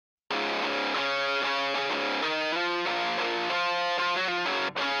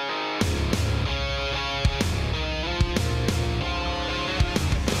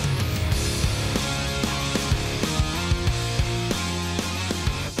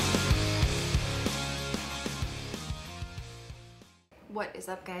What is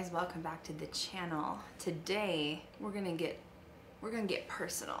up, guys? Welcome back to the channel. Today we're gonna get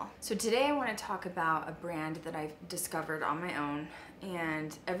personal. So today I want to talk about a brand that I've discovered on my own,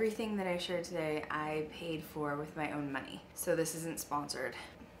 and everything that I share today I paid for with my own money. So this isn't sponsored.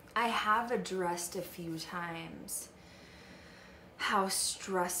 I have addressed a few times how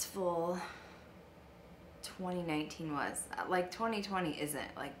stressful 2019 was. Like 2020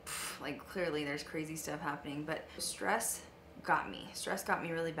 isn't like clearly there's crazy stuff happening, but stress got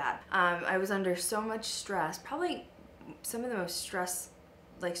me really bad. I was under so much stress, probably some of the most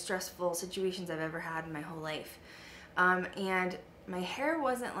stressful situations I've ever had in my whole life. And my hair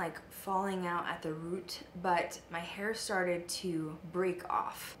wasn't like falling out at the root, but my hair started to break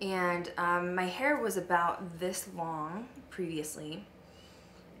off. And my hair was about this long previously,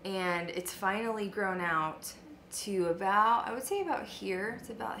 and it's finally grown out to about, I would say about here. It's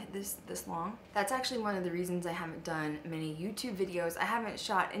about this long. That's actually one of the reasons I haven't done many YouTube videos. I haven't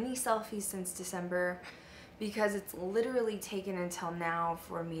shot any selfies since December, because it's literally taken until now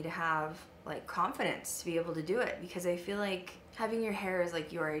for me to have like confidence to be able to do it, because I feel like having your hair is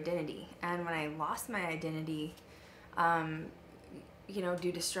like your identity. And when I lost my identity, you know,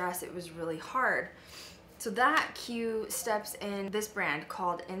 due to stress, it was really hard. So that cue steps in this brand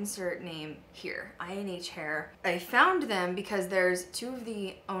called Insert Name Here, INH Hair. I found them because there's two of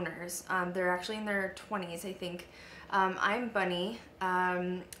the owners. They're actually in their 20s, I think. I'm Bunny.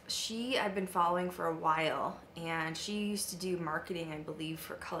 I've been following for a while, and she used to do marketing, I believe,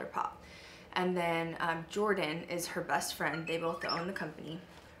 for ColourPop. And then Jordan is her best friend. They both own the company.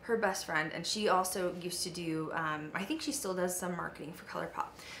 Her best friend, and she also used to do, I think she still does some marketing for ColourPop.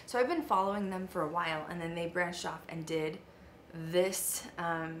 So I've been following them for a while, and then they branched off and did this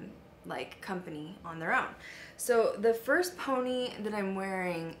like company on their own. So the first pony that I'm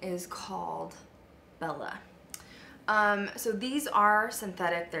wearing is called Bella. So these are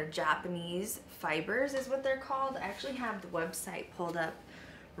synthetic. They're Japanese fibers is what they're called. I actually have the website pulled up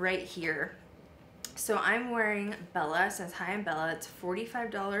right here. So I'm wearing Bella. It says, "Hi, I'm Bella." It's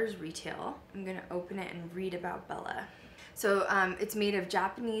 $45 retail. I'm gonna open it and read about Bella. So it's made of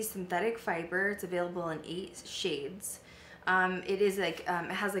Japanese synthetic fiber. It's available in 8 shades. It is like,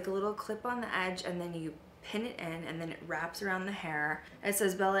 it has like a little clip on the edge, and then you pin it in, and then it wraps around the hair. It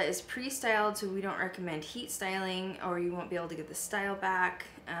says Bella is pre-styled, so we don't recommend heat styling, or you won't be able to get the style back.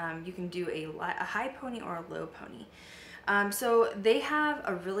 You can do a high pony or a low pony. So they have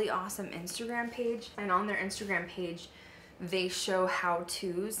a really awesome Instagram page, and on their Instagram page they show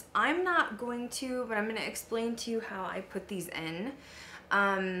how-tos. I'm not going to, but I'm going to explain to you how I put these in.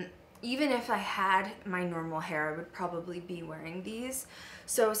 Even if I had my normal hair, I would probably be wearing these.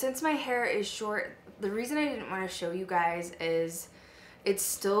 So since my hair is short, the reason I didn't want to show you guys is it's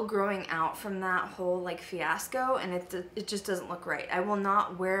still growing out from that whole like fiasco, and it just doesn't look right. I will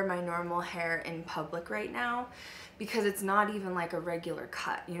not wear my normal hair in public right now, because it's not even like a regular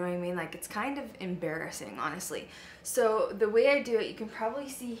cut, you know what I mean? Like, it's kind of embarrassing, honestly. So the way I do it, you can probably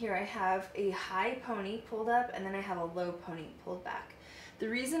see here, I have a high pony pulled up, and then I have a low pony pulled back. The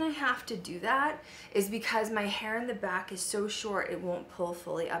reason I have to do that is because my hair in the back is so short it won't pull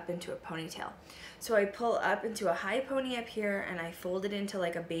fully up into a ponytail. So I pull up into a high pony up here, and I fold it into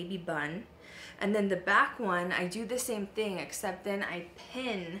like a baby bun. And then the back one, I do the same thing, except then I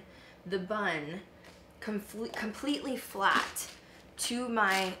pin the bun completely flat to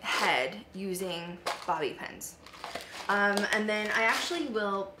my head using bobby pins. And then I actually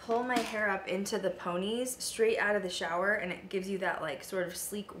will pull my hair up into the ponies straight out of the shower, and it gives you that like sort of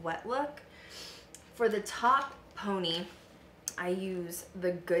sleek wet look. For the top pony, I use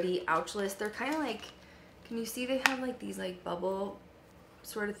the Goody Ouchless. They're kind of like, can you see they have like these like bubble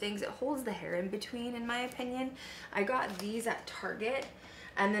sort of things? It holds the hair in between, in my opinion. I got these at Target.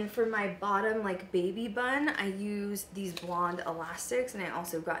 And then for my bottom like baby bun, I use these blonde elastics, and I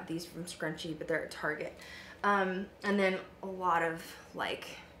also got these from Scrunchie, but they're at Target. And then a lot of like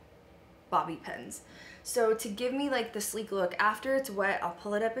bobby pins. So to give me like the sleek look, after it's wet, I'll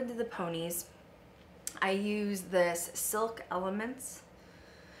pull it up into the ponies. I use this Silk Elements,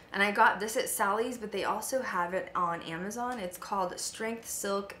 and I got this at Sally's, but they also have it on Amazon. It's called Strength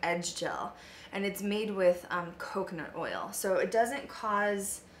Silk Edge Gel, and it's made with coconut oil. So it doesn't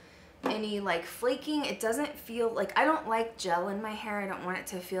cause any like flaking. It doesn't feel like, I don't like gel in my hair. I don't want it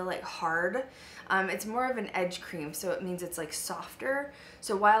to feel like hard. It's more of an edge cream, so it means it's like softer.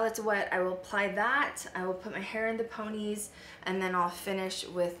 So while it's wet, I will apply that. I will put my hair in the ponies, and then I'll finish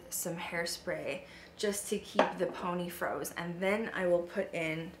with some hairspray just to keep the pony froze. And then I will put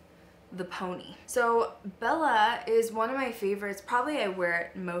in the pony. So Bella is one of my favorites. Probably I wear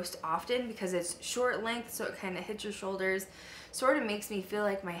it most often because it's short length, so it kind of hits your shoulders, sort of makes me feel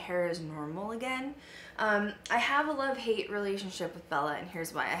like my hair is normal again. I have a love-hate relationship with Bella, and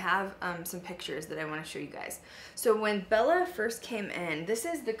here's why. I have some pictures that I want to show you guys. So when Bella first came in, this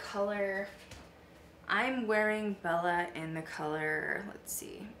is the color. I'm wearing Bella in the color, let's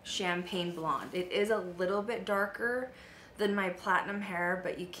see, champagne blonde. It is a little bit darker than my platinum hair,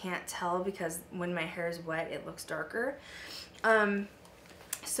 but you can't tell because when my hair is wet, it looks darker.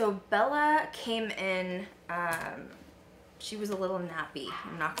 So Bella came in, she was a little nappy,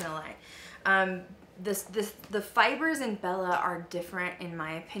 I'm not gonna lie. The fibers in Bella are different, in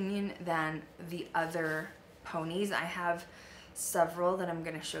my opinion, than the other ponies. I have several that I'm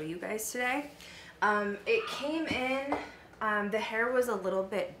gonna show you guys today. It came in, the hair was a little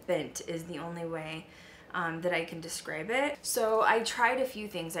bit bent is the only way that I can describe it. So I tried a few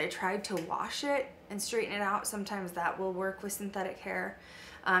things. I tried to wash it and straighten it out. Sometimes that will work with synthetic hair,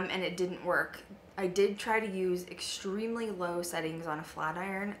 and it didn't work. I did try to use extremely low settings on a flat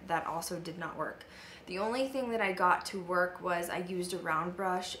iron. That also did not work. The only thing that I got to work was I used a round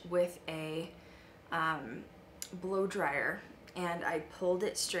brush with a blow dryer, and I pulled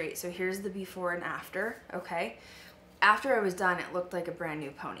it straight. So here's the before and after, okay? After I was done, it looked like a brand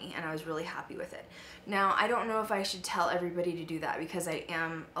new pony, and I was really happy with it. Now, I don't know if I should tell everybody to do that because I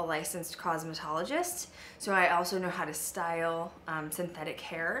am a licensed cosmetologist, so I also know how to style synthetic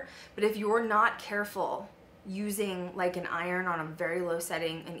hair. But if you're not careful using like an iron on a very low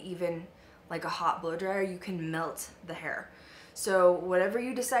setting and even like a hot blow dryer, you can melt the hair. So whatever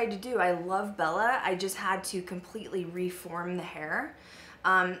you decide to do, I love Bella. I just had to completely reform the hair.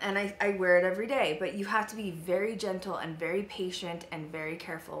 And I wear it every day, but you have to be very gentle and very patient and very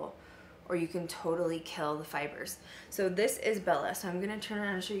careful, or you can totally kill the fibers. So this is Bella. So I'm gonna turn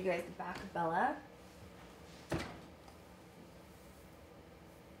around and show you guys the back of Bella.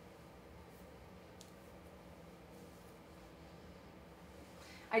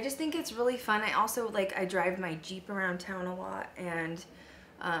 I just think it's really fun. I also I drive my Jeep around town a lot, and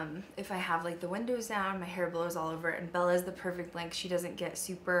if I have like the windows down, my hair blows all over it, and Bella's the perfect length. She doesn't get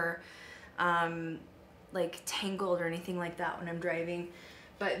super like tangled or anything like that when I'm driving.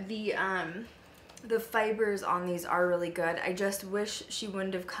 But the fibers on these are really good. I just wish she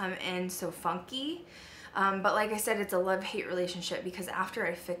wouldn't have come in so funky. But like I said, it's a love-hate relationship because after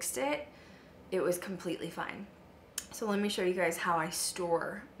I fixed it, it was completely fine. So let me show you guys how I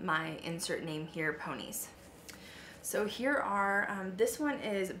store my insert name here ponies. So here are, this one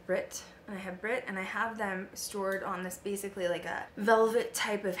is Brit, and I have Brit, and I have them stored on this basically like a velvet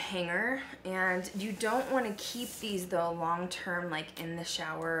type of hanger. And you don't want to keep these though long term like in the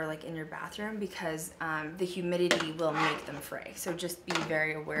shower or like in your bathroom because the humidity will make them fray. So just be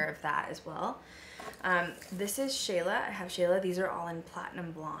very aware of that as well. This is Shayla. I have Shayla. These are all in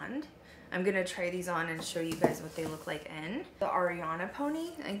platinum blonde. I'm gonna try these on and show you guys what they look like in. The Ariana pony,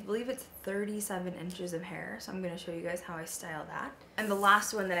 I believe it's 37 inches of hair, so I'm gonna show you guys how I style that. And the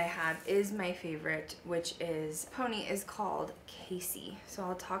last one that I have is my favorite, which is, pony is called Casey. So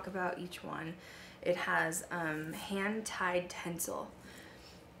I'll talk about each one. It has hand-tied tinsel.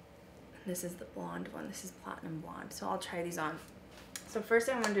 This is the blonde one, this is platinum blonde. So I'll try these on. So first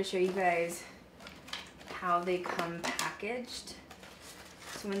I wanted to show you guys how they come packaged.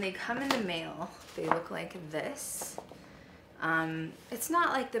 So when they come in the mail, they look like this. It's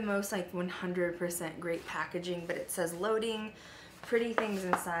not like the most like 100% great packaging, but it says loading, pretty things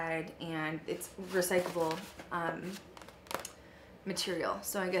inside, and it's recyclable material.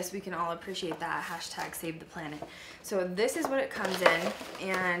 So I guess we can all appreciate that. Hashtag save the planet. So this is what it comes in,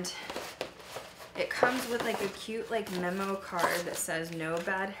 and it comes with like a cute like memo card that says no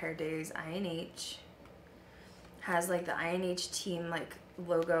bad hair days, INH. Has like the INH team like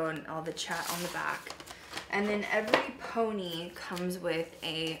logo and all the chat on the back. And then every pony comes with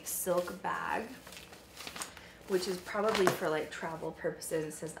a silk bag, which is probably for like travel purposes.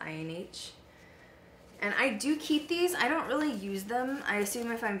 It says INH. And I do keep these. I don't really use them. I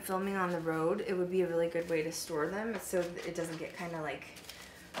assume if I'm filming on the road, it would be a really good way to store them so it doesn't get kind of like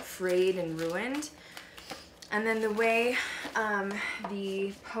frayed and ruined. And then the way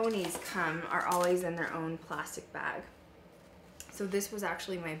the ponies come are always in their own plastic bag. So this was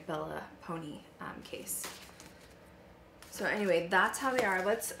actually my Bella pony case. So anyway, that's how they are.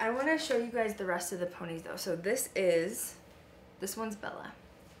 I want to show you guys the rest of the ponies though. So this one's Bella.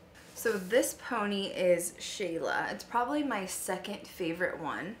 So this pony is Shayla. It's probably my second favorite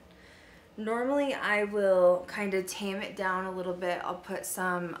one. Normally I will kind of tame it down a little bit. I'll put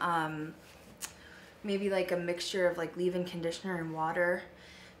some maybe like a mixture of like leave-in conditioner and water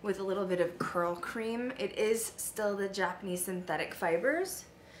with a little bit of curl cream. It is still the Japanese synthetic fibers,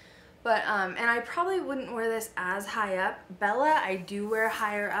 but and I probably wouldn't wear this as high up. Bella I do wear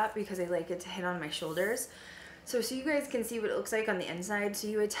higher up because I like it to hit on my shoulders. So you guys can see what it looks like on the inside. So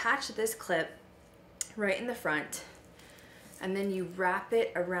you attach this clip right in the front, and then you wrap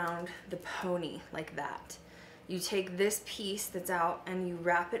it around the pony like that. You take this piece that's out and you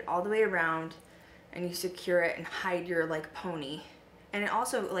wrap it all the way around, and you secure it and hide your like pony. And it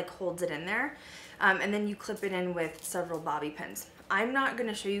also like holds it in there. And then you clip it in with several bobby pins. I'm not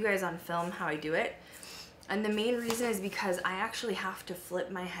gonna show you guys on film how I do it. And the main reason is because I actually have to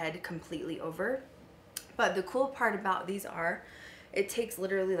flip my head completely over. But the cool part about these are, it takes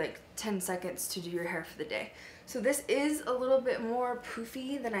literally like 10 seconds to do your hair for the day. So this is a little bit more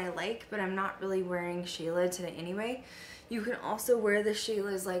poofy than I like, but I'm not really wearing Shayla today anyway. You can also wear the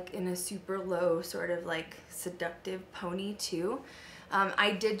Shaylas like in a super low sort of like seductive pony too.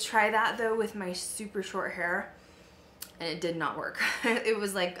 I did try that though with my super short hair, and it did not work. It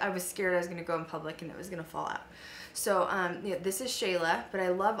was like, I was scared I was gonna go in public and it was gonna fall out. So yeah, this is Shayla, but I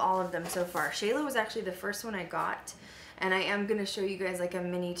love all of them so far. Shayla was actually the first one I got, and I am gonna show you guys like a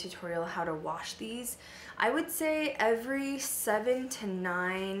mini tutorial how to wash these. I would say every 7 to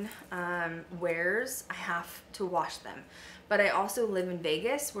 9 wears I have to wash them. But I also live in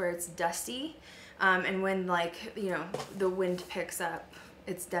Vegas where it's dusty, and when like, you know, the wind picks up,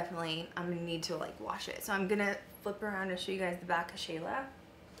 it's definitely, I'm gonna need to like wash it. So I'm gonna flip around and show you guys the back of Shayla.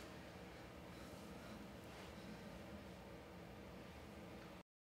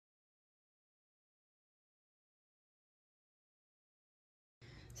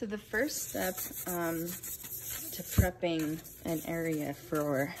 So the first step to prepping an area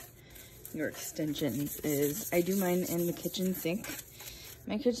for your extensions is, I do mine in the kitchen sink.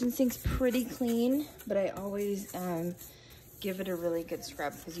 My kitchen sink's pretty clean, but I always give it a really good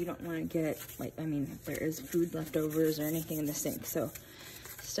scrub because you don't want to get, like, I mean, if there is food leftovers or anything in the sink. So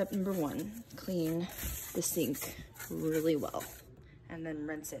step number 1, clean the sink really well and then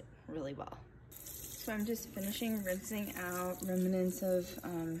rinse it really well. So I'm just finishing rinsing out remnants of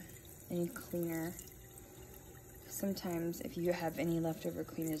any cleaner. Sometimes if you have any leftover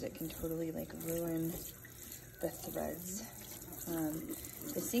cleaners, it can totally like ruin the threads.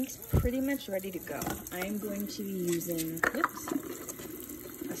 The sink's pretty much ready to go. I'm going to be using,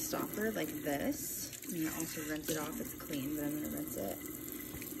 a stopper like this. I'm gonna also rinse it off, it's clean, but I'm gonna rinse it.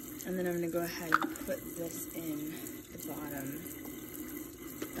 And then I'm gonna go ahead and put this in the bottom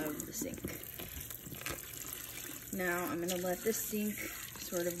of the sink. Now I'm gonna let the sink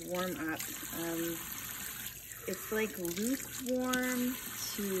sort of warm up. It's like lukewarm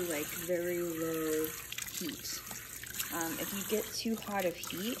to like very low heat. If you get too hot of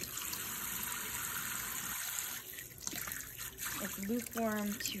heat, it's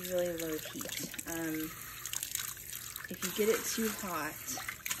lukewarm to really low heat. If you get it too hot,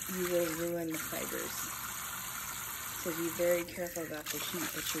 you will ruin the fibers. So be very careful about the heat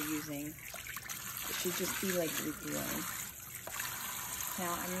that you're using. It should just be like lukewarm.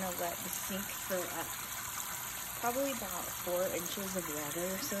 Now I'm gonna let the sink fill up probably about 4 inches of water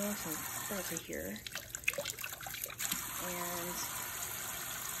or so about to here. And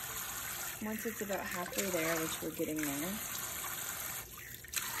once it's about halfway there, which we're getting there,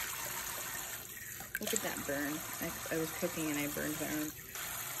 look at that burn. I was cooking and I burned my own.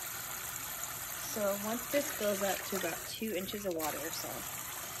 So once this fills up to about 2 inches of water or so,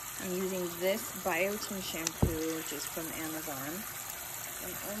 I'm using this biotin shampoo, which is from Amazon.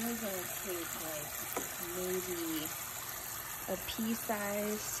 I'm only going to take like maybe a pea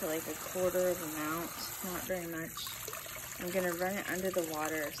size to like a quarter of amount, not very much. I'm going to run it under the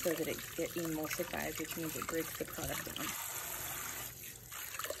water so that it gets emulsified, which means it breaks the product down.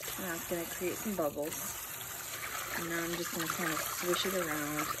 Now it's going to create some bubbles. And now I'm just going to kind of swish it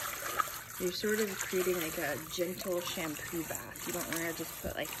around. You're sort of creating like a gentle shampoo bath. You don't want to just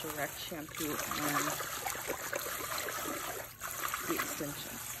put like direct shampoo on the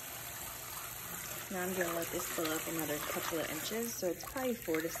extension. Now I'm going to let this fill up another couple of inches. So it's probably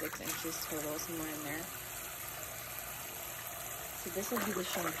 4 to 6 inches total, somewhere in there. So this will be the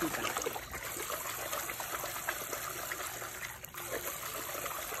shampoo bath.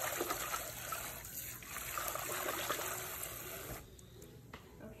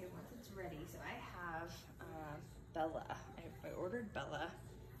 Bella. I ordered Bella.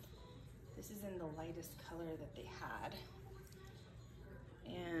 This is in the lightest color that they had.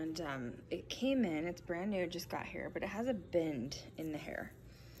 And it came in, it's brand new, it just got here, but it has a bend in the hair.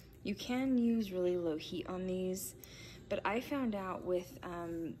 You can use really low heat on these, but I found out with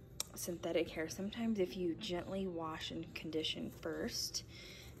synthetic hair, sometimes if you gently wash and condition first,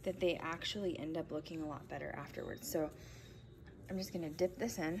 that they actually end up looking a lot better afterwards. So I'm just gonna dip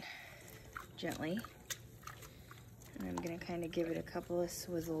this in gently, and I'm gonna kind of give it a couple of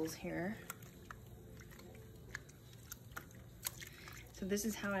swizzles here. So this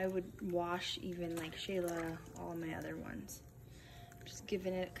is how I would wash even like Shayla, all my other ones. Just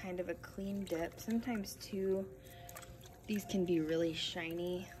giving it kind of a clean dip. Sometimes too, these can be really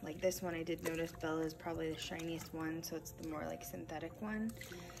shiny. Like this one, I did notice Bella is probably the shiniest one, so it's the more like synthetic one.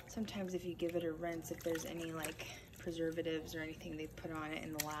 Sometimes if you give it a rinse, if there's any like preservatives or anything they put on it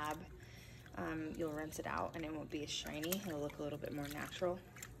in the lab, you'll rinse it out and it won't be as shiny. It'll look a little bit more natural.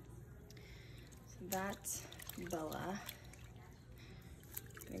 So that's Bella.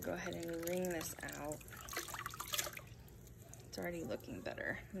 I'm gonna go ahead and wring this out. It's already looking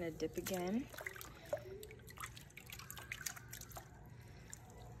better. I'm gonna dip again.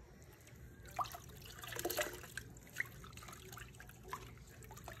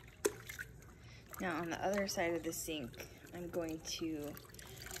 Now on the other side of the sink, I'm going to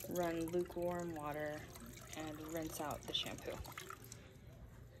run lukewarm water and rinse out the shampoo.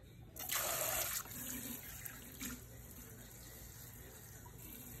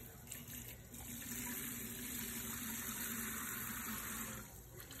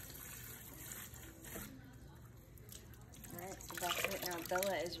 Alright, so that's it. Now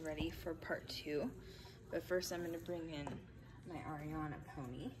Bella is ready for part 2, but first I'm going to bring in my Ariana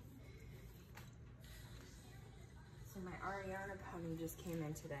pony. So my Ariana pony just came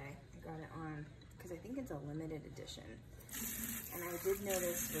in today. I got it on, because I think it's a limited edition. And I did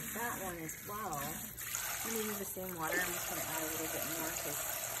notice with that one as well, I'm going to use the same water. I'm just going to add a little bit more because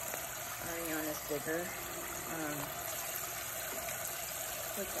Ariana's bigger.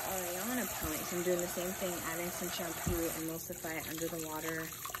 With the Ariana pony, so I'm doing the same thing, adding some shampoo, emulsify it under the water,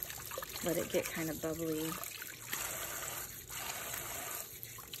 let it get kind of bubbly.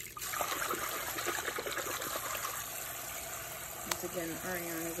 Again,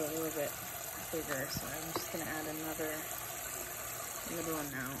 Ariana's a little bit bigger, so I'm just going to add another little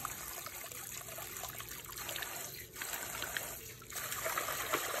amount.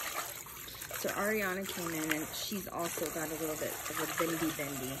 So Ariana came in and she's also got a little bit of a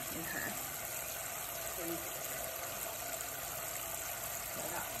bendy in her. So I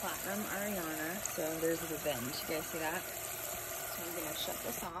got platinum Ariana, so there's the bend. You guys see that? So I'm going to shut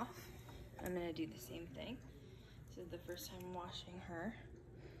this off. I'm going to do the same thing. This is the first time washing her.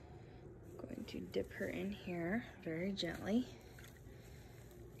 I'm going to dip her in here very gently.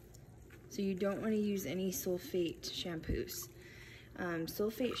 So you don't want to use any sulfate shampoos.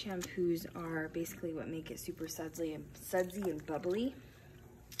 Sulfate shampoos are basically what make it super sudsy and bubbly.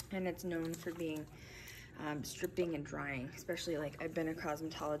 And it's known for being stripping and drying, especially like I've been a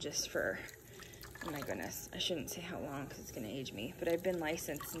cosmetologist for, oh my goodness, I shouldn't say how long because it's going to age me, but I've been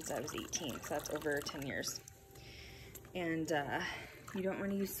licensed since I was 18, so that's over 10 years. And you don't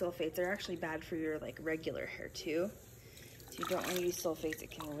want to use sulfates. They're actually bad for your like regular hair too. So you don't want to use sulfates. It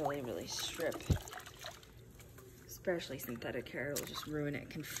can really strip, especially synthetic hair. It'll just ruin it. It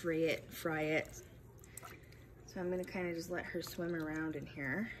can fray it. So I'm going to kind of just let her swim around in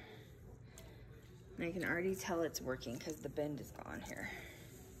here. And I can already tell it's working because the bend is gone here.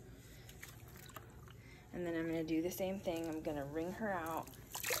 And then I'm going to do the same thing. I'm going to wring her out.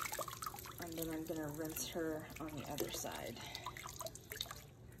 And then I'm going to rinse her on the other side.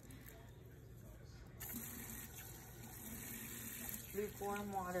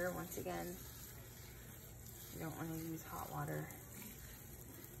 Lukewarm water, once again. You don't want to use hot water.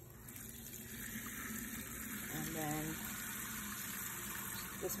 And then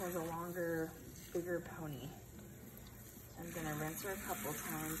this one's a longer, bigger pony. So I'm going to rinse her a couple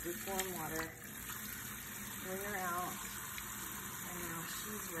times, lukewarm water, wring her out, and now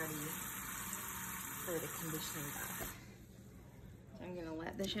she's ready for the conditioning bath. So I'm going to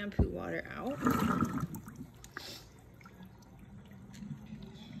let the shampoo water out.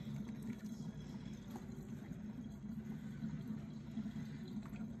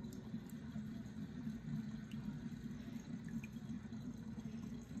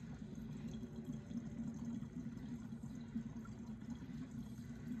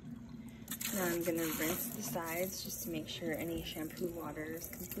 Now I'm going to rinse the sides just to make sure any shampoo water is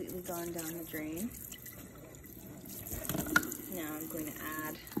completely gone down the drain. Now I'm going to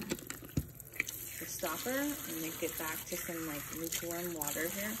add the stopper and make it back to some like lukewarm water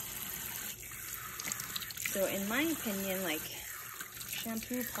here. So in my opinion, like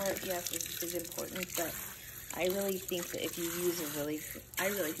shampoo part, yes, is important, but I really think that if you use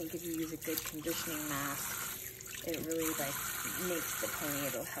if you use a good conditioning mask, it really like makes the pony.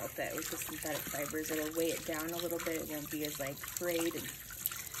 It'll help it with the synthetic fibers. It'll weigh it down a little bit. It won't be as like frayed and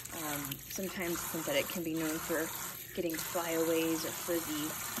Sometimes synthetic can be known for getting flyaways or frizzy.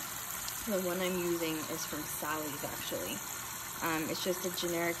 The one I'm using is from Sally's, actually. It's just a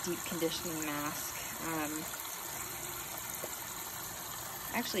generic deep conditioning mask.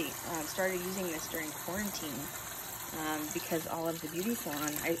 Actually started using this during quarantine because all of the beauty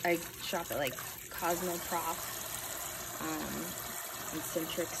salon, I shop at like Cosmoprof and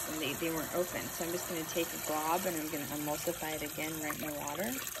Centrix, and they weren't open. So I'm just going to take a glob and I'm going to emulsify it again right in the water.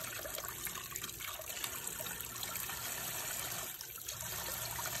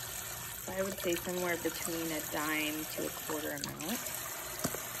 So I would say somewhere between a dime to a quarter amount.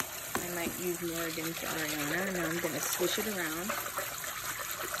 I might use more against Ariana, and now I'm going to swish it around.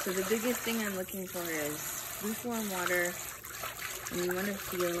 So the biggest thing I'm looking for is lukewarm water, and you want to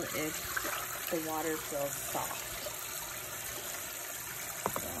feel if the water feels soft.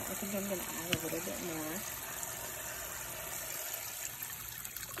 So I think I'm going to add a little bit more.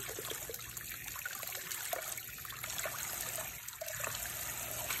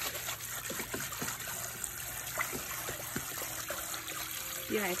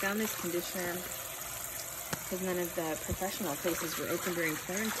 Yeah, I found this conditioner because none of the professional places were open during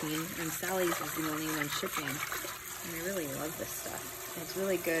quarantine, and Sally's was the only one shipping. And I really love this stuff. It's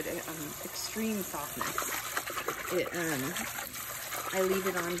really good. Extreme softness. I leave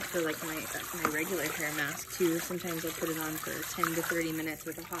it on for like my regular hair mask too. Sometimes I'll put it on for 10 to 30 minutes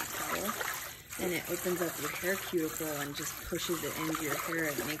with a hot towel, and it opens up your hair cuticle and just pushes it into your hair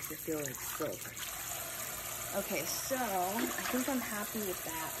and makes it feel like silk. Okay, so I think I'm happy with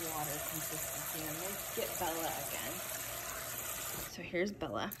that water consistency. I'm going to get Bella again. So here's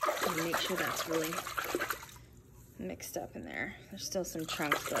Bella. I'm going to make sure that's really mixed up in there. There's still some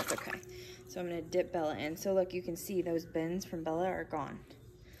chunks, but that's okay. So I'm going to dip Bella in. So look, you can see those bends from Bella are gone.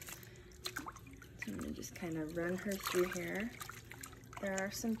 So I'm going to just kind of run her through here. There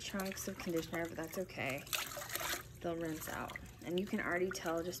are some chunks of conditioner, but that's okay. They'll rinse out. And you can already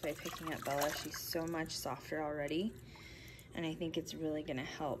tell just by picking up Bella, she's so much softer already. And I think it's really gonna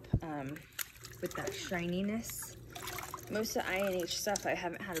help with that shininess. Most of the INH stuff I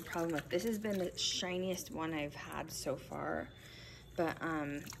haven't had a problem with. This has been the shiniest one I've had so far. But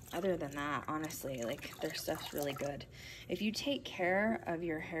other than that, honestly, like, their stuff's really good. If you take care of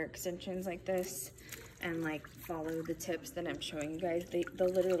your hair extensions like this and like follow the tips that I'm showing you guys, they'll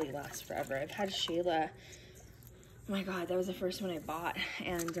literally last forever. I've had Shayla. Oh my God, that was the first one I bought,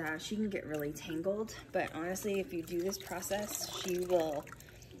 and she can get really tangled, but honestly, if you do this process, she will,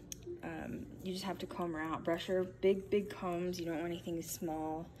 you just have to comb her out. Brush her, big combs. You don't want anything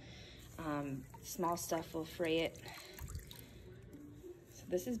small. Small stuff will fray it. So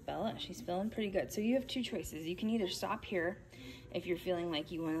this is Bella. She's feeling pretty good. So you have two choices. You can either stop here if you're feeling like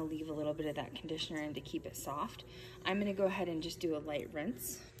you want to leave a little bit of that conditioner in to keep it soft. I'm going to go ahead and just do a light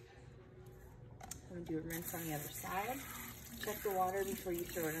rinse. I'm going to do a rinse on the other side. Check the water before you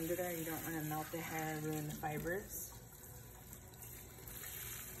throw it under there. You don't want to melt the hair and ruin the fibers.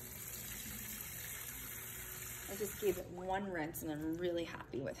 I just gave it one rinse, and I'm really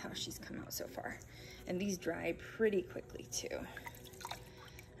happy with how she's come out so far. And these dry pretty quickly too.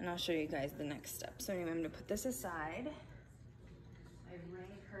 And I'll show you guys the next step. So anyway, I'm going to put this aside. I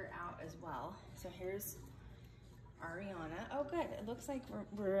wring her out as well. So here's Ariana. Oh good, it looks like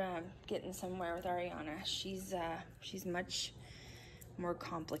we're getting somewhere with Ariana. She's much more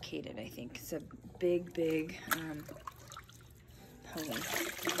complicated, I think. It's a big pony,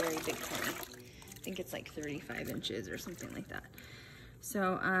 very big pony. I think it's like 35 inches or something like that.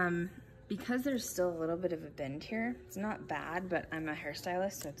 So because there's still a little bit of a bend here, it's not bad, but I'm a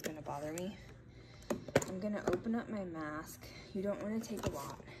hairstylist, so it's gonna bother me. I'm gonna open up my mask. You don't want to take a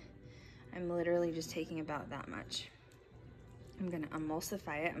lot. I'm literally just taking about that much. I'm gonna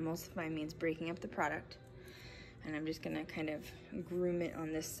emulsify it. Emulsify means breaking up the product. And I'm just gonna kind of groom it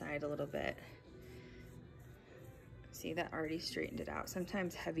on this side a little bit. See, that already straightened it out.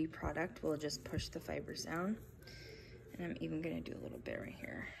 Sometimes heavy product will just push the fibers down. And I'm even gonna do a little bit right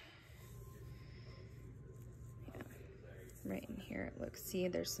here. Yeah, right in here it looks, see,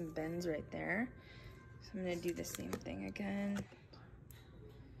 there's some bends right there. So I'm gonna do the same thing again.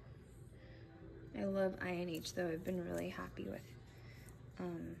 I love INH though. I've been really happy with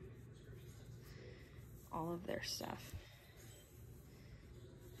all of their stuff.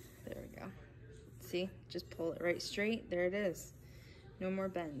 There we go. See, just pull it right straight. There it is. No more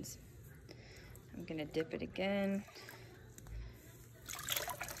bends. I'm gonna dip it again.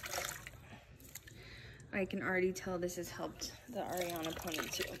 I can already tell this has helped the Ariana pony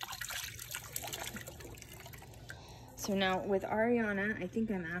too. So now with Ariana, I think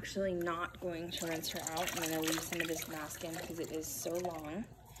I'm actually not going to rinse her out. I'm gonna leave some of this mask in because it is so long.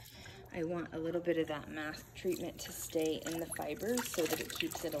 I want a little bit of that mask treatment to stay in the fibers so that it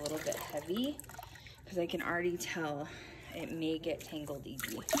keeps it a little bit heavy, because I can already tell it may get tangled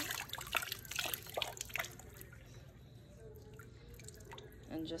easy.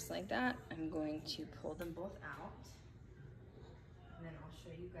 And just like that, I'm going to pull them both out. And then I'll show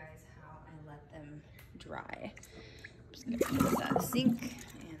you guys how I let them dry. I'm just gonna put this out of the sink,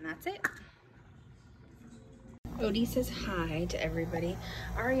 and that's it. Odie says hi to everybody.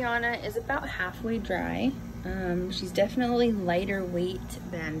 Ariana is about halfway dry. She's definitely lighter weight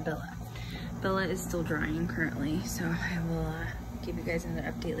than Bella. Bella is still drying currently, so I will give you guys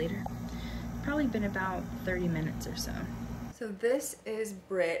another update later. Probably been about 30 minutes or so. So this is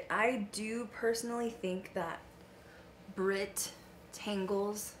Brit. I do personally think that Brit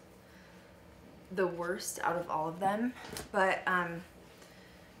tangles the worst out of all of them, but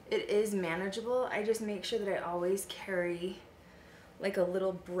it is manageable. I just make sure that I always carry like a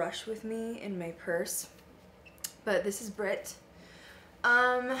little brush with me in my purse. But this is Brit.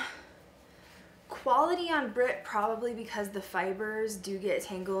 Quality on Brit, probably because the fibers do get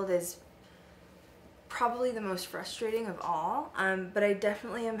tangled, is probably the most frustrating of all, but I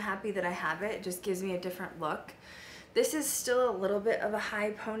definitely am happy that I have it. It just gives me a different look. This is still a little bit of a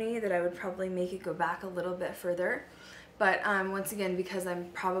high pony that I would probably make it go back a little bit further, but once again, because I'm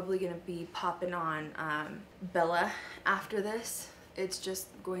probably going to be popping on Bella after this, it's just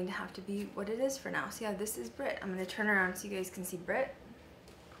going to have to be what it is for now. So yeah, this is Brit. I'm going to turn around so you guys can see Brit.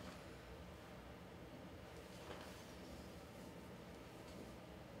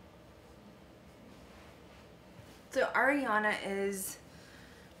 So Ariana is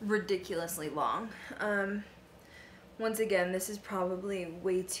ridiculously long. Once again, this is probably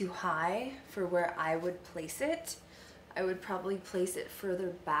way too high for where I would place it. I would probably place it further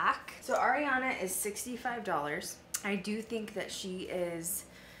back. So Ariana is $65. I do think that she is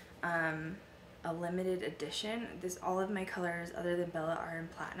a limited edition. All of my colors other than Bella are in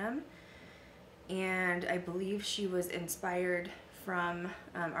platinum. And I believe she was inspired from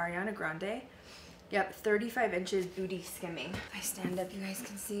Ariana Grande. Yep, 35 inches booty skimming. If I stand up, you guys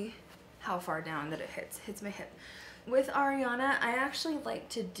can see how far down that it hits my hip. With Ariana, I actually like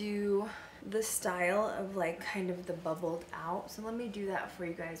to do the style of like kind of the bubbled out. So let me do that for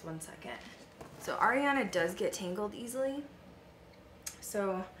you guys 1 second. So Ariana does get tangled easily.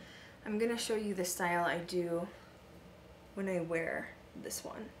 So I'm gonna show you the style I do when I wear this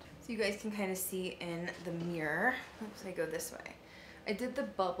one. So you guys can kind of see in the mirror. Oops, I go this way. I did the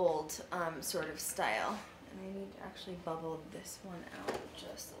bubbled sort of style, and I need to actually bubble this one out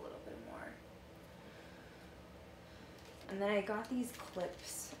just a little bit more. And then I got these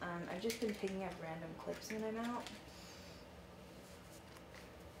clips. I've just been picking up random clips when I'm out.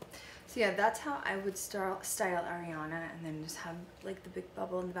 So yeah, that's how I would style Ariana, and then just have like the big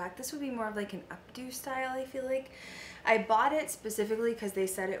bubble in the back. This would be more of like an updo style, I feel like. I bought it specifically because they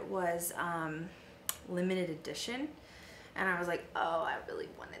said it was limited edition. And I was like, oh, I really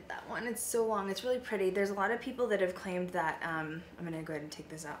wanted that one. It's so long. It's really pretty. There's a lot of people that have claimed that, I'm going to go ahead and take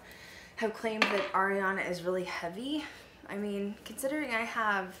this out, have claimed that Ariana is really heavy. I mean, considering I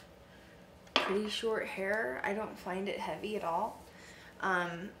have pretty short hair, I don't find it heavy at all.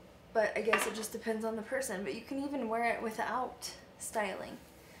 But I guess it just depends on the person. But you can even wear it without styling,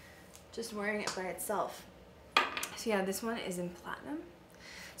 just wearing it by itself. So yeah, this one is in platinum.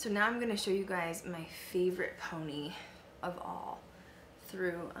 So now I'm going to show you guys my favorite pony of all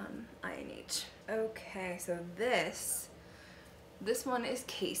through INH. Okay, so this one is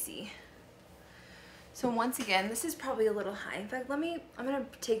Casey. So once again, this is probably a little high. In fact, I'm gonna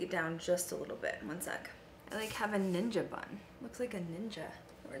take it down just a little bit. 1 sec. I like have a ninja bun. Looks like a ninja.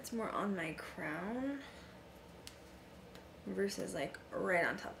 Or it's more on my crown versus like right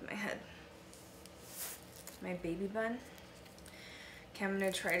on top of my head. My baby bun. Okay, I'm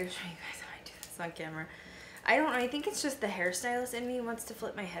gonna try to show you guys how I do this on camera. I don't know, I think it's just the hairstylist in me wants to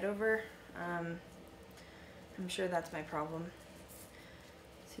flip my head over. I'm sure that's my problem.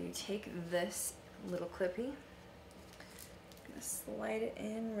 So you take this little clippy, I'm gonna slide it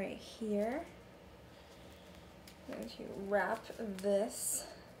in right here. I'm going to wrap this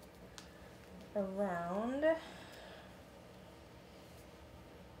around.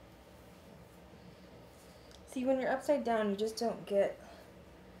 See, when you're upside down, you just don't get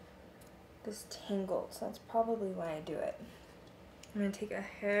this tangled, so that's probably why I do it. I'm gonna take a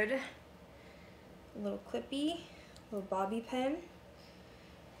hood, a little clippy, a little bobby pin.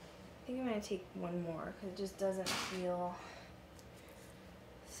 I think I'm gonna take one more because it just doesn't feel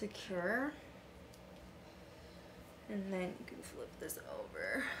secure. And then you can flip this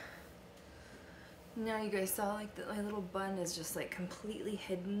over. Now you guys saw like that my little bun is just like completely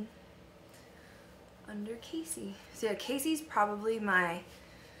hidden under Casey. So yeah, Casey's probably my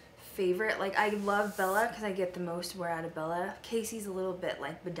favorite. Like, I love Bella because I get the most wear out of Bella. Casey's a little bit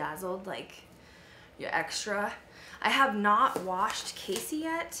like bedazzled, like your extra. I have not washed Casey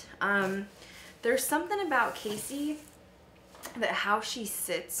yet. There's something about Casey that how she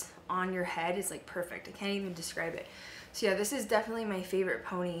sits on your head is like perfect. I can't even describe it. So yeah, this is definitely my favorite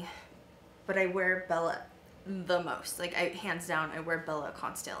pony, but I wear Bella the most. Like, hands down, I wear Bella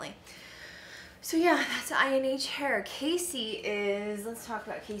constantly. So yeah, that's INH hair. Casey is, let's talk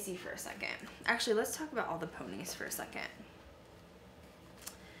about Casey for a second. Actually, let's talk about all the ponies for a second.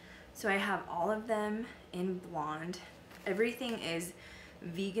 So I have all of them in blonde. Everything is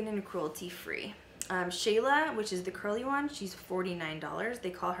vegan and cruelty free. Shayla, which is the curly one, she's $49. They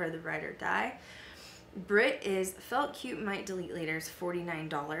call her the ride or die. Brit is felt cute, might delete later, is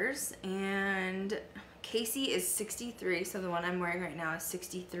 $49. And Casey is 63, so the one I'm wearing right now is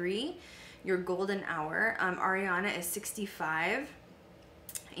 63. Your golden hour. Ariana is 65.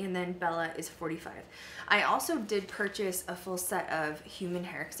 And then Bella is 45. I also did purchase a full set of human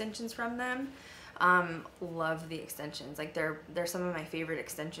hair extensions from them. Love the extensions. Like, they're some of my favorite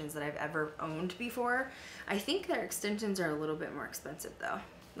extensions that I've ever owned before. I think their extensions are a little bit more expensive though.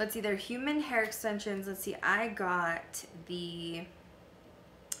 Let's see, their human hair extensions. Let's see, I got the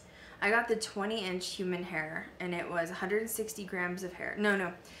 20-inch human hair, and it was 160 grams of hair.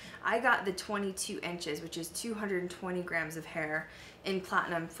 No, I got the 22 inches, which is 220 grams of hair in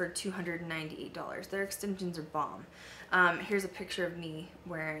platinum for $298. Their extensions are bomb. Here's a picture of me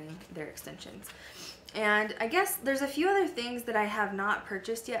wearing their extensions. And I guess there's a few other things that I have not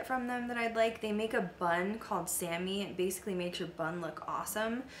purchased yet from them that I'd like. They make a bun called Sammy. It basically makes your bun look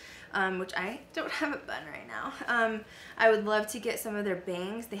awesome, which I don't have a bun right now. I would love to get some of their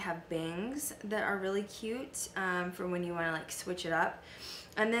bangs. They have bangs that are really cute for when you want to like switch it up.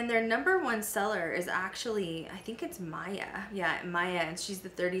 And then their #1 seller is actually, I think it's Maya. Yeah, Maya, and she's the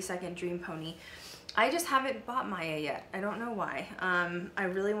 30-second dream pony. I just haven't bought Maya yet. I don't know why. I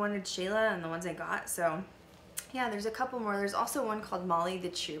really wanted Shayla and the ones I got, so yeah, there's a couple more. There's also one called Molly the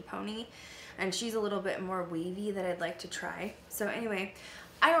Cheer Pony, and she's a little bit more wavy that I'd like to try. So anyway,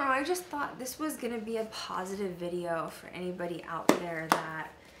 I don't know, I just thought this was gonna be a positive video for anybody out there that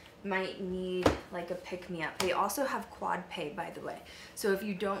might need like a pick-me-up. They also have quad pay, by the way. So if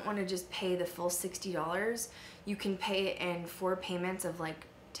you don't want to just pay the full $60, you can pay it in 4 payments of like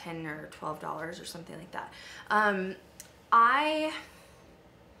 $10 or $12 or something like that. I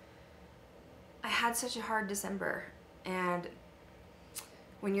had such a hard December, and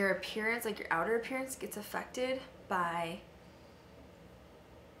when your appearance, like your outer appearance, gets affected by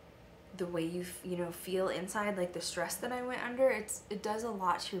the way you feel inside, like the stress that I went under, it does a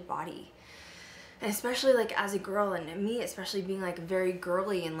lot to your body. And especially like as a girl, and me especially being like very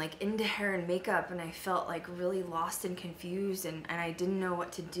girly and like into hair and makeup, and I felt like really lost and confused, and I didn't know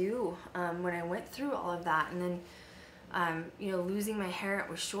what to do when I went through all of that. And then you know, losing my hair, it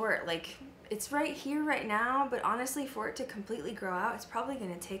was short. Like, it's right here right now, but honestly, for it to completely grow out, it's probably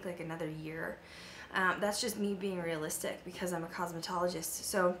going to take like another year. That's just me being realistic because I'm a cosmetologist.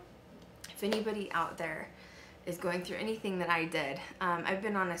 So if anybody out there is going through anything that I did, I've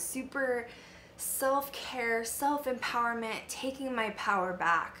been on a super self-care, self-empowerment, taking my power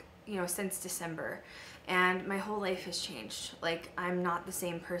back, you know, since December, and my whole life has changed. Like, I'm not the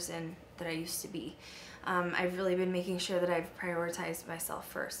same person that I used to be. I've really been making sure that I've prioritized myself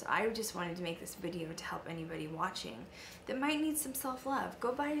first. So I just wanted to make this video to help anybody watching that might need some self-love.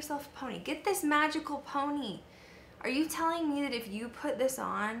 Go buy yourself a pony. Get this magical pony. Are you telling me that if you put this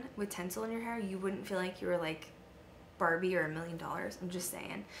on with tinsel in your hair, you wouldn't feel like you were like Barbie or $1 million? I'm just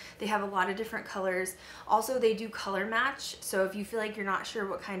saying. They have a lot of different colors. Also, they do color match. So if you feel like you're not sure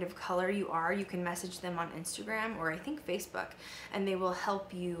what kind of color you are, you can message them on Instagram or I think Facebook, and they will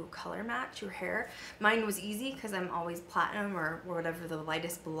help you color match your hair. Mine was easy because I'm always platinum or whatever the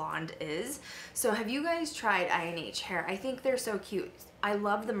lightest blonde is. So have you guys tried INH hair? I think they're so cute. I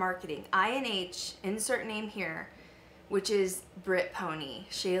love the marketing. INH, insert name here, which is Brit Pony,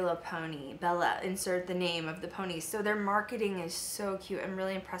 Shayla Pony, Bella, insert the name of the ponies. So their marketing is so cute. I'm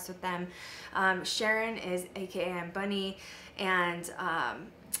really impressed with them. Sharon is AKA I'm Bunny, and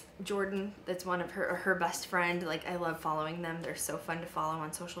Jordan, that's one of her best friend. Like, I love following them. They're so fun to follow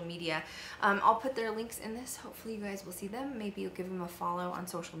on social media. I'll put their links in this. Hopefully you guys will see them. Maybe you'll give them a follow on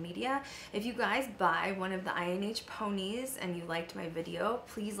social media. If you guys buy one of the INH ponies and you liked my video,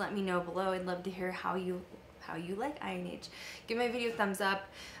 please let me know below. I'd love to hear how you how you like INH. Give my video a thumbs up.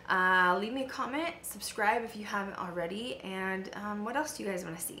 Leave me a comment, subscribe if you haven't already, and what else do you guys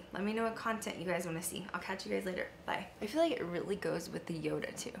want to see? Let me know what content you guys want to see. I'll catch you guys later. Bye. I feel like it really goes with the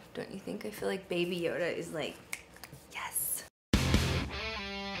Yoda too, don't you think? I feel like Baby Yoda is like